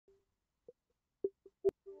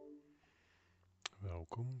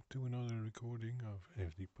Welcome to another recording of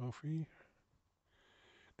FD Puffy.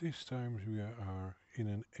 This time we are in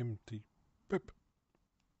an empty pub.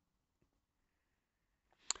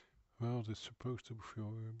 Well, it's supposed to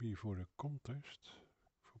be for a contest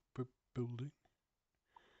for pub building.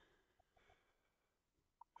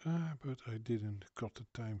 But I didn't got the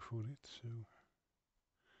time for it, so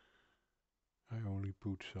I only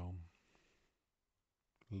put some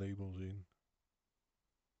labels in.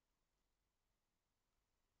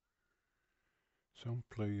 Some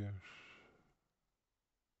players.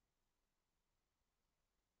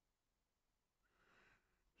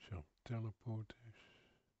 Some teleporters.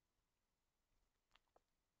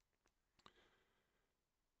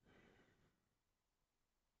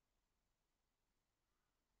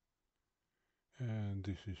 And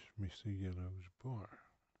this is Mr. Yellow's bar.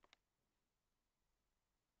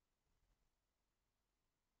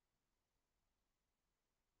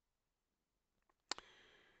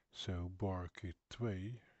 So bar kit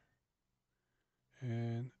 2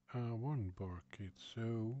 and one bar kit.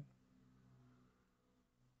 So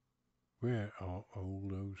where are all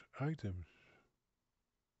those items?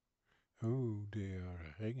 Oh, they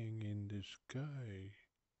are hanging in the sky.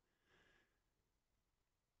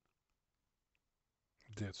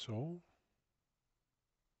 That's all?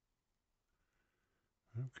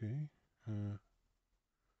 Okay. Let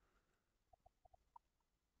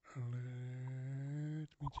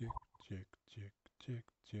me check.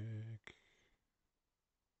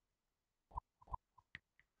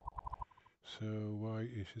 So why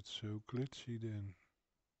is it so glitchy then?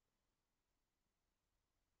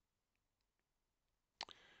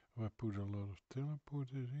 I put a lot of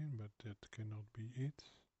teleporters in, but that cannot be it.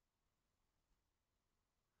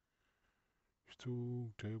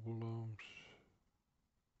 Stool, table lamps.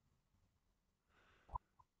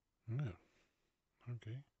 No.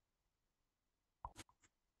 Okay.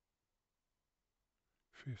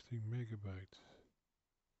 15 megabytes.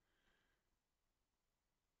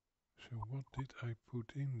 So what did I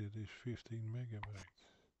put in that is 15 megabytes?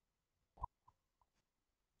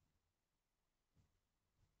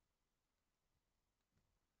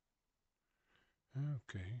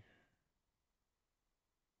 Okay.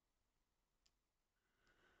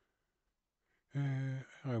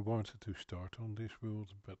 I wanted to start on this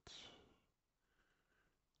world, but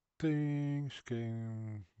things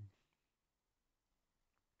came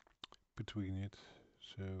between it,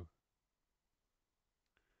 so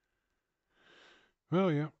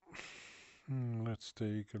well, yeah. Let's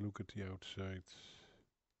take a look at the outside.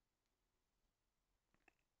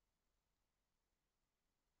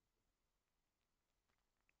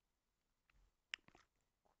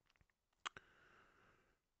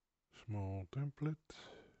 Small template.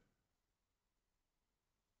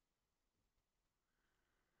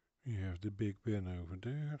 We have the big bin over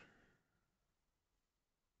there.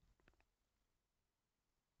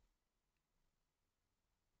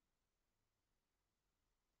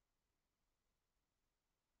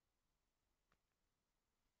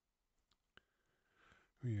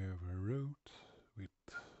 We have a road with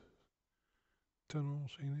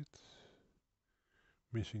tunnels in it.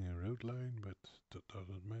 Missing a road line, but that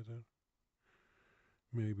doesn't matter.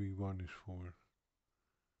 Maybe one is for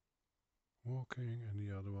walking and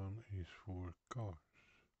the other one is for cars.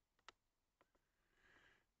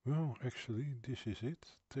 Well, actually, this is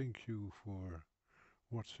it. Thank you for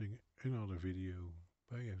watching another video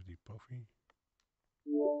by FD Puffy.